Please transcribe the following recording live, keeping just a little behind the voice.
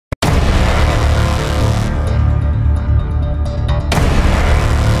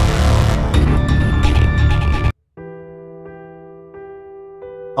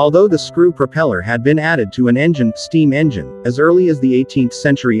Although the screw propeller had been added to an steam engine, as early as the 18th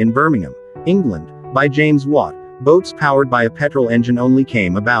century in Birmingham, England, by James Watt, boats powered by a petrol engine only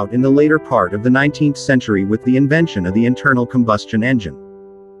came about in the later part of the 19th century with the invention of the internal combustion engine.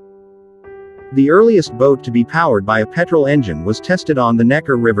 The earliest boat to be powered by a petrol engine was tested on the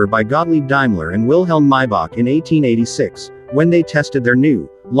Neckar River by Gottlieb Daimler and Wilhelm Maybach in 1886, when they tested their new,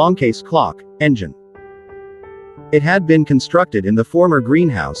 longcase clock engine. It had been constructed in the former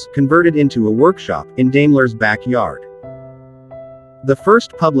greenhouse, converted into a workshop, in Daimler's backyard. The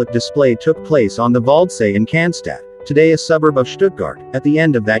first public display took place on the Waldsee in Cannstatt, today a suburb of Stuttgart, at the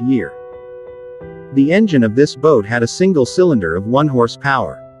end of that year. The engine of this boat had a single cylinder of 1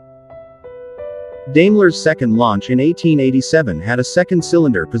 horsepower. Daimler's second launch in 1887 had a second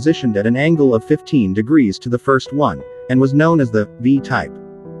cylinder positioned at an angle of 15 degrees to the first one, and was known as the V-type.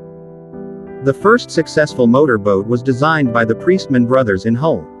 The first successful motor boat was designed by the Priestman brothers in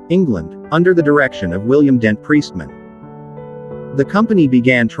Hull, England, under the direction of William Dent Priestman. The company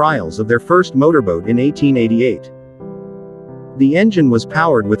began trials of their first motorboat in 1888. The engine was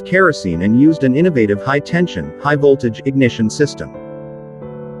powered with kerosene and used an innovative high-tension, high-voltage ignition system.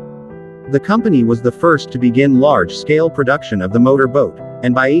 The company was the first to begin large-scale production of the motorboat,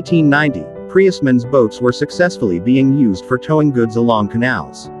 and by 1890, Priestman's boats were successfully being used for towing goods along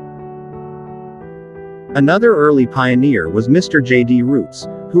canals. Another early pioneer was Mr. J.D. Roots,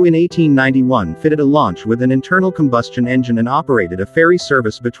 who in 1891 fitted a launch with an internal combustion engine and operated a ferry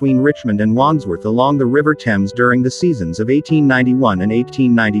service between Richmond and Wandsworth along the River Thames during the seasons of 1891 and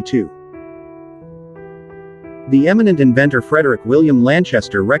 1892. The eminent inventor Frederick William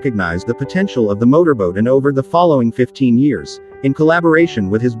Lanchester recognized the potential of the motorboat and over the following 15 years, in collaboration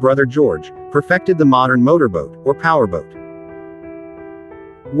with his brother George, perfected the modern motorboat, or powerboat.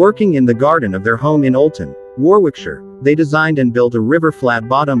 Working in the garden of their home in Olton, Warwickshire, they designed and built a river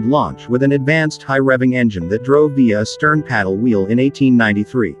flat-bottomed launch with an advanced high-revving engine that drove via a stern paddle wheel in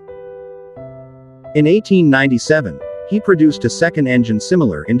 1893. In 1897, he produced a second engine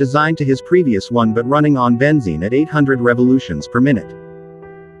similar in design to his previous one but running on benzene at 800 revolutions per minute.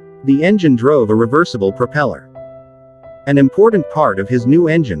 The engine drove a reversible propeller. An important part of his new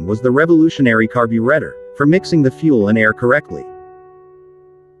engine was the revolutionary carburetor, for mixing the fuel and air correctly.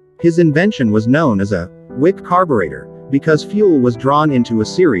 His invention was known as a wick carburetor, because fuel was drawn into a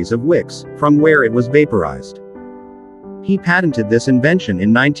series of wicks, from where it was vaporized. He patented this invention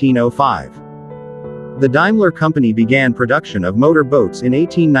in 1905. The Daimler company began production of motor boats in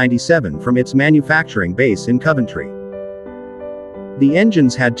 1897 from its manufacturing base in Coventry. The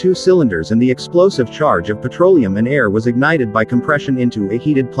engines had 2 cylinders and the explosive charge of petroleum and air was ignited by compression into a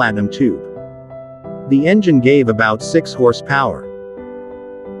heated platinum tube. The engine gave about 6 horsepower.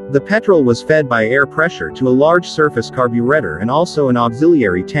 The petrol was fed by air pressure to a large surface carburetor and also an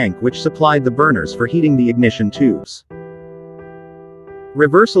auxiliary tank which supplied the burners for heating the ignition tubes.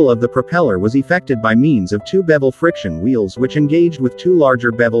 Reversal of the propeller was effected by means of 2 bevel friction wheels which engaged with 2 larger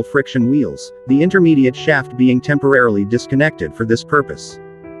bevel friction wheels, the intermediate shaft being temporarily disconnected for this purpose.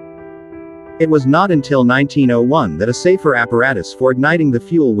 It was not until 1901 that a safer apparatus for igniting the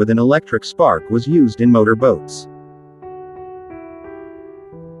fuel with an electric spark was used in motor boats.